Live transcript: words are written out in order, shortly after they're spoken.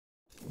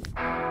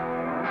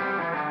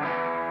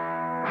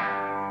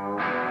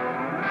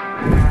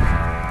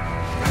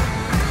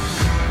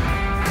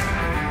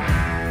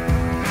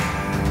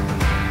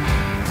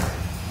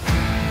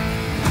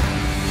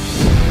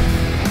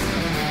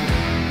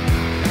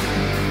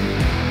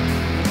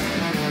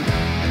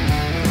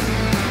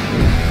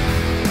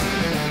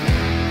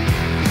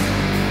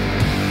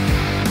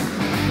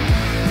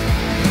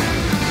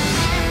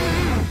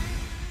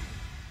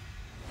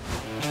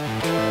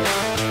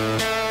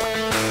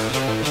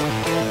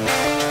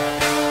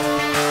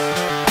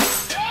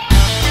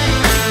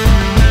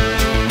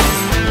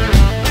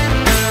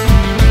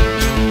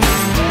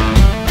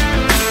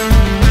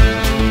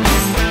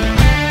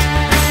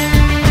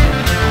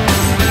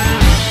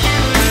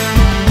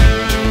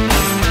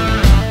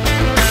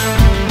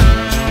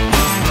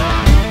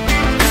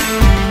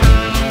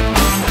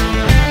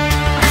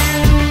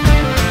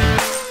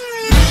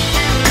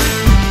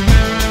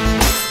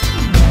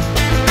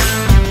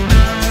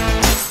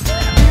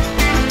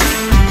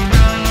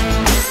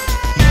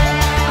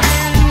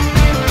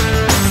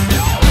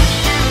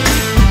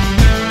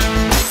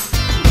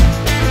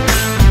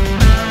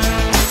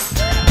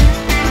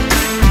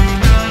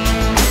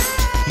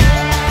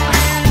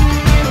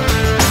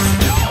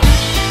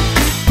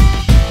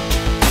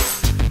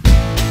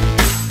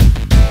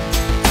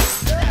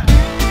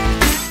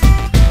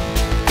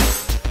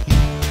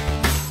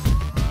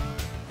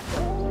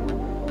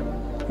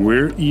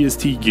We're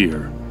EST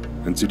Gear,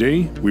 and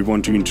today we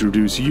want to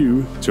introduce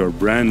you to our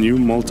brand new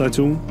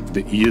multi-tool,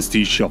 the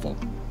EST Shovel.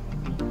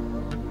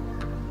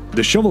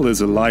 The shovel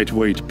is a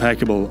lightweight,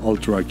 packable,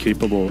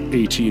 ultra-capable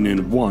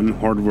 18-in-1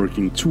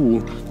 hardworking tool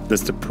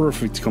that's the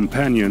perfect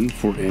companion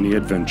for any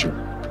adventure.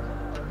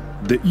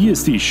 The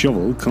EST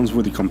Shovel comes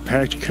with a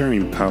compact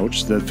carrying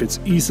pouch that fits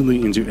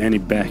easily into any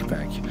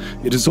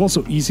backpack. It is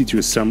also easy to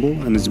assemble,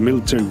 and its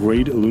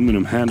military-grade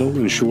aluminum handle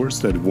ensures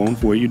that it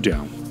won't weigh you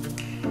down.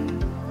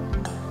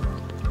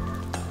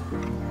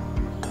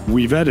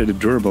 We've added a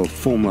durable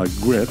foam-like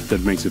grip that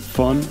makes it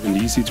fun and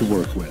easy to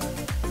work with.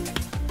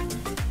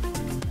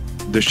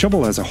 The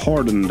shovel has a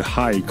hardened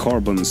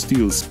high-carbon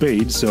steel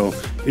spade, so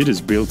it is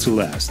built to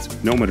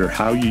last, no matter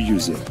how you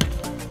use it.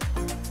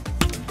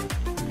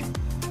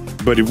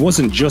 But it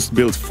wasn't just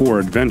built for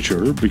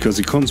adventure, because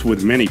it comes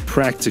with many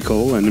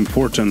practical and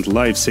important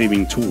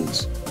life-saving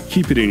tools.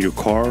 Keep it in your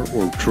car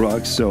or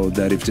truck so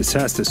that if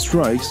disaster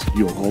strikes,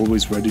 you're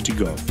always ready to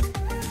go.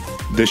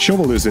 The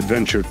shovel is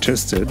adventure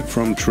tested,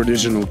 from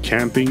traditional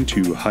camping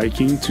to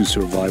hiking to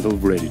survival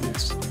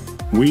readiness.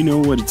 We know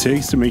what it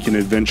takes to make an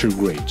adventure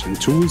great,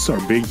 and tools are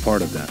a big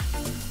part of that.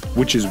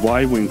 Which is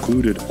why we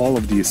included all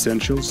of the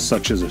essentials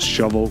such as a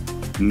shovel,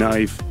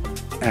 knife,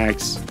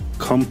 axe,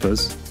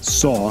 compass,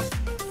 saw,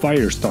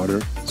 fire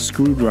starter,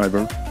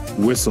 screwdriver,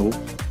 whistle,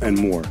 and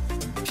more.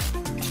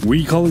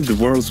 We call it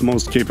the world's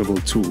most capable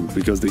tool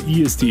because the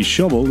EST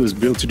Shovel is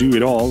built to do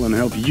it all and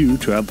help you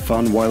to have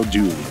fun while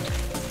doing it.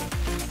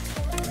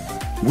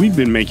 We've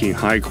been making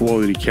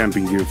high-quality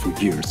camping gear for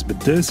years, but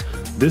this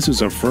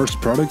is our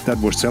first product that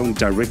we're selling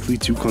directly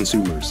to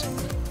consumers.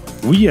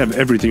 We have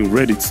everything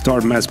ready to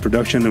start mass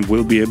production and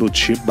will be able to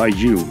ship by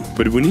June,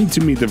 but we need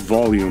to meet the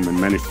volume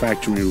and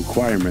manufacturing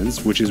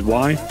requirements, which is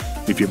why,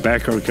 if you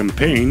back our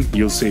campaign,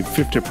 you'll save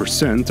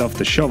 50% off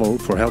the shovel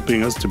for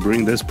helping us to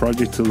bring this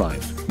project to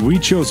life. We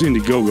chose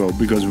Indiegogo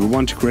because we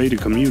want to create a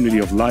community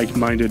of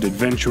like-minded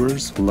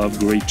adventurers who love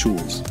great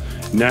tools.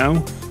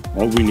 Now,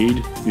 all we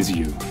need is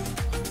you.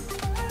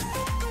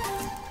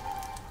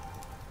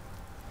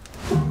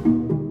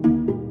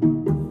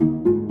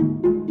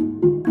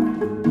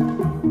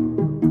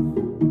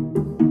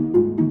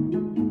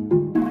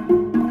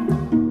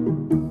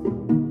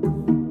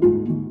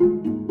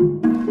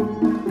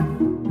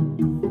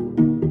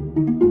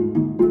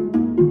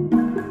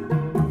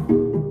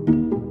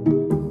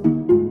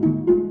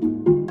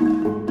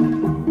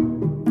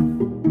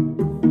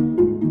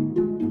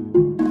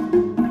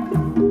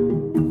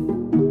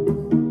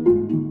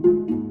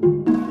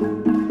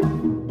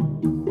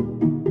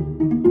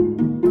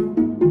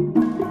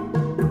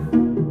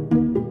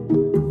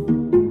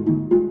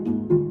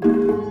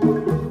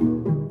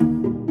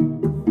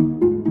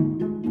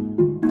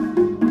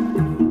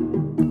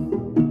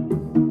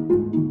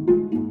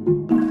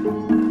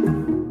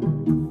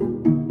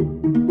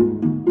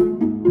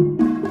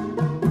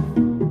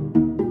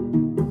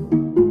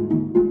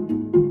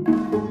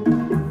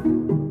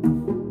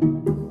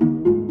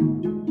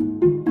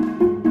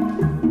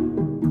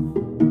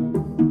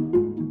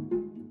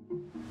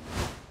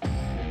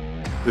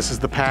 This is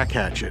the Pack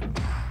Hatchet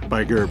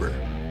by Gerber.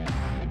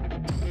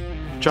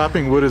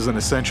 Chopping wood is an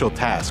essential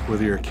task,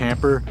 whether you're a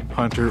camper,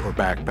 hunter, or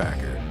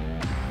backpacker.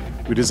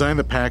 We designed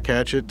the Pack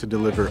Hatchet to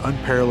deliver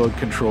unparalleled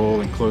control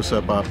and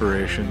close-up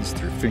operations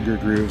through finger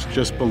grooves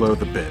just below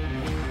the bit.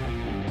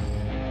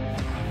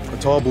 A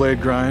tall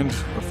blade grind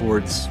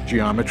affords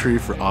geometry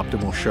for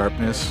optimal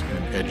sharpness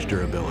and edge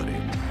durability.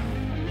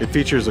 It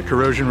features a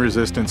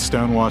corrosion-resistant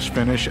stonewash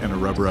finish and a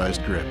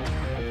rubberized grip.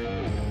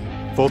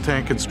 Full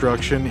tank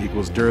construction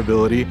equals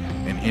durability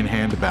and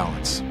in-hand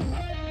balance.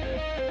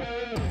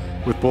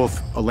 With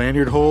both a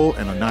lanyard hole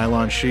and a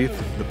nylon sheath,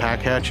 the Pack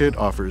Hatchet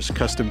offers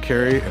custom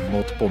carry and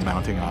multiple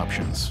mounting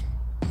options.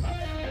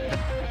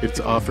 It's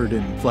offered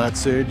in flat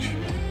sage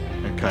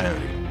and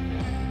coyote.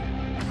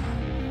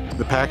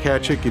 The Pack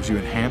Hatchet gives you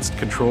enhanced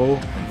control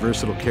and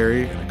versatile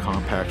carry in a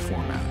compact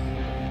format.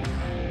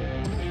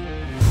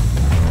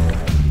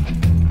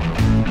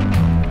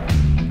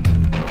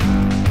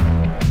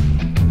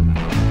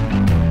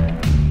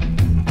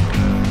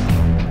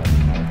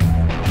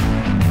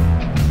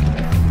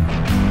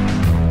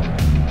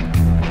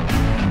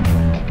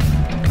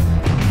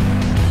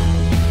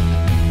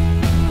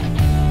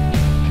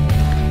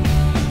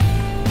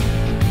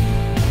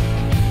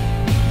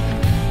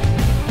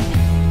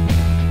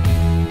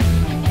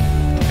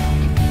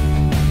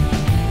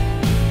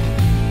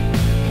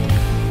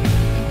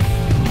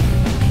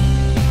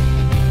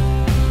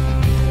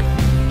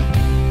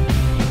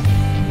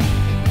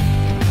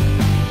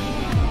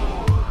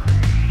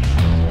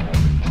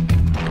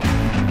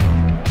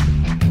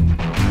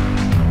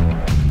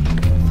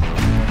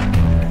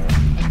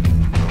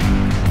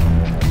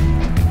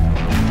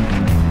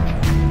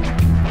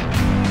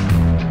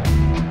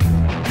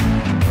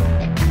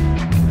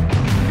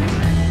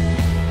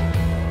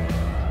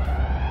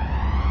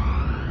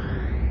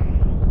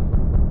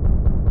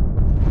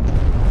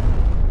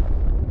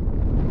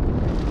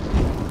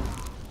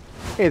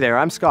 Hey there,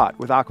 I'm Scott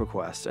with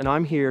AquaQuest, and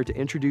I'm here to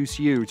introduce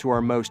you to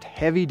our most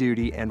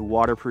heavy-duty and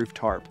waterproof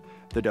tarp,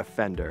 the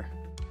Defender.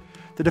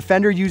 The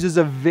Defender uses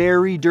a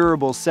very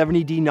durable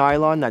 70D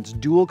nylon that's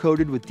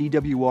dual-coated with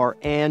DWR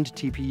and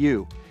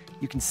TPU.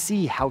 You can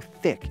see how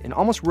thick and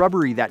almost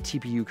rubbery that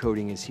TPU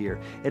coating is here.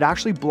 It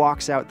actually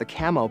blocks out the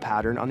camo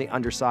pattern on the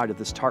underside of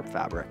this tarp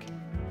fabric.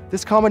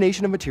 This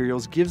combination of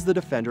materials gives the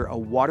Defender a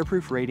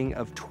waterproof rating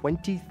of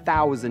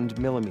 20,000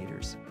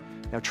 millimeters.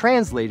 Now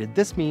translated,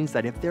 this means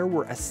that if there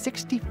were a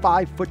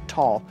 65-foot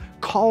tall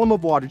column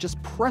of water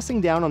just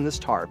pressing down on this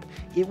tarp,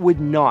 it would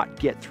not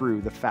get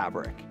through the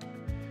fabric.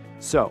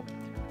 So,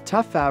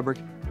 tough fabric,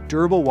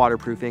 durable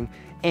waterproofing,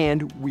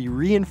 and we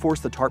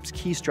reinforce the tarp's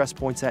key stress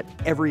points at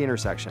every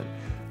intersection.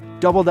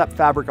 Doubled up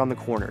fabric on the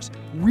corners,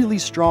 really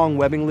strong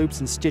webbing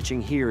loops and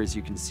stitching here as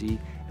you can see,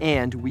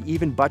 and we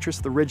even buttress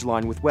the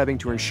ridgeline with webbing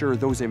to ensure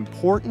those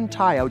important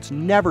tie-outs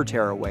never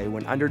tear away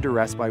when under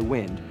duress by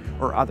wind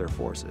or other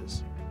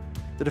forces.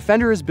 The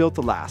Defender is built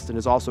to last and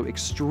is also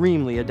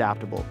extremely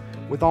adaptable.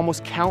 With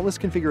almost countless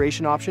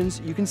configuration options,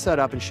 you can set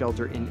up and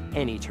shelter in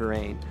any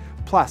terrain.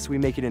 Plus, we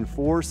make it in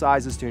 4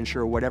 sizes to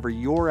ensure whatever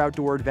your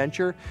outdoor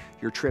adventure,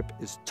 your trip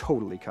is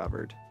totally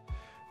covered.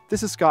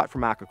 This is Scott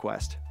from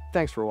AquaQuest.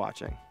 Thanks for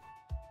watching.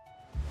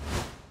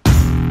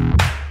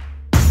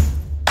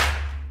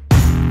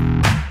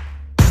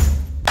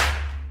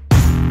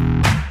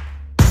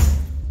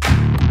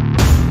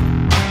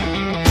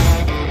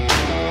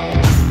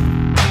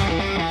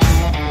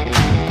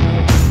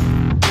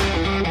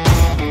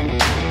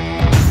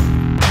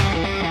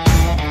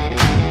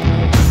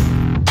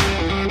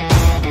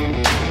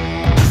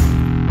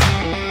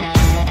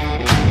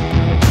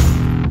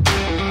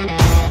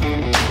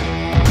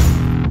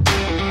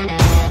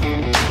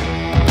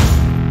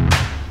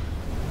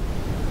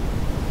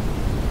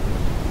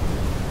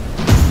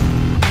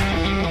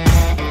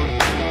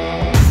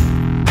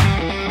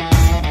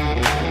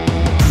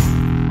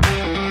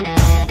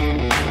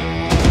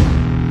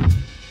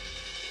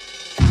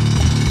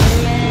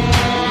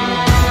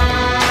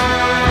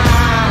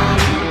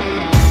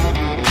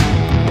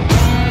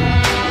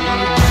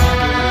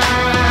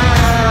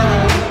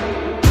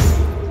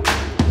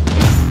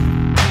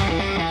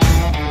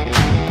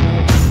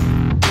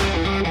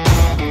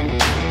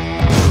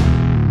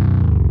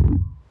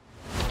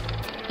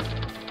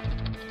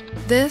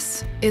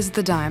 This is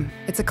the Dime.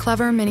 It's a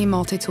clever mini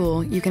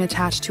multi-tool you can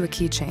attach to a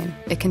keychain.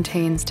 It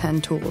contains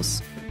 10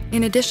 tools.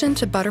 In addition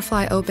to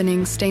butterfly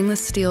opening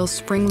stainless steel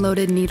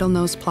spring-loaded needle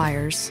nose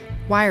pliers,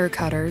 wire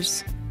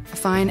cutters, a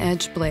fine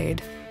edge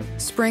blade,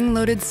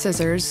 spring-loaded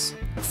scissors,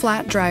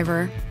 flat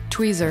driver,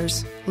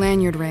 tweezers,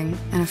 lanyard ring,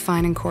 and a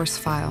fine and coarse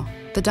file.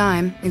 The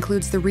Dime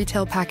includes the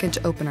retail package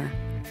opener,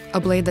 a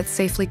blade that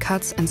safely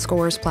cuts and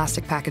scores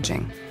plastic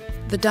packaging.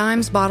 The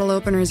Dime's bottle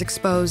opener is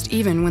exposed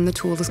even when the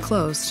tool is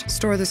closed.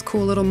 Store this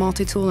cool little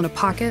multi-tool in a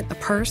pocket, a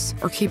purse,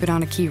 or keep it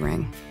on a key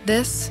ring.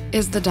 This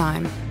is the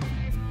Dime.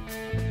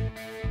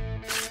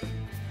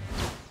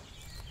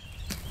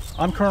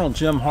 I'm Colonel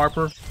Jim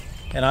Harper,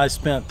 and I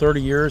spent 30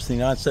 years in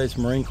the United States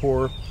Marine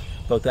Corps,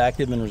 both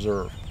active and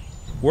reserve.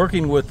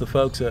 Working with the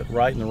folks at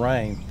Right in the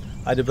Rain,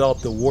 I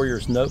developed the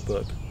Warrior's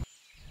Notebook.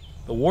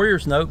 The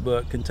Warrior's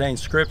Notebook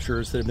contains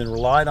scriptures that have been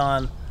relied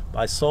on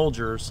by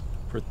soldiers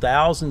for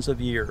thousands of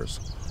years.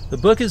 The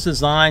book is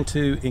designed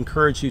to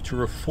encourage you to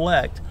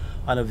reflect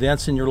on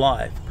events in your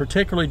life,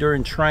 particularly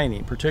during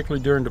training,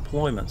 particularly during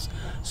deployments,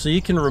 so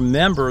you can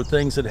remember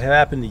things that have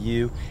happened to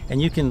you,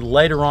 and you can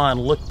later on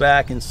look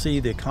back and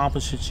see the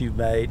accomplishments you've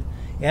made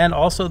and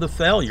also the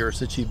failures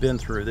that you've been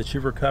through, that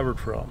you've recovered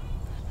from.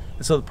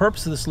 And so the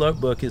purpose of this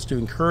notebook is to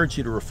encourage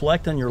you to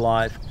reflect on your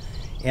life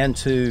and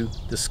to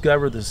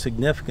discover the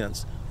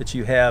significance that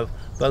you have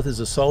both as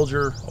a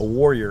soldier, a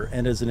warrior,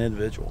 and as an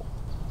individual.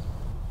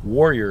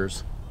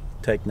 Warriors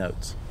take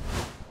notes.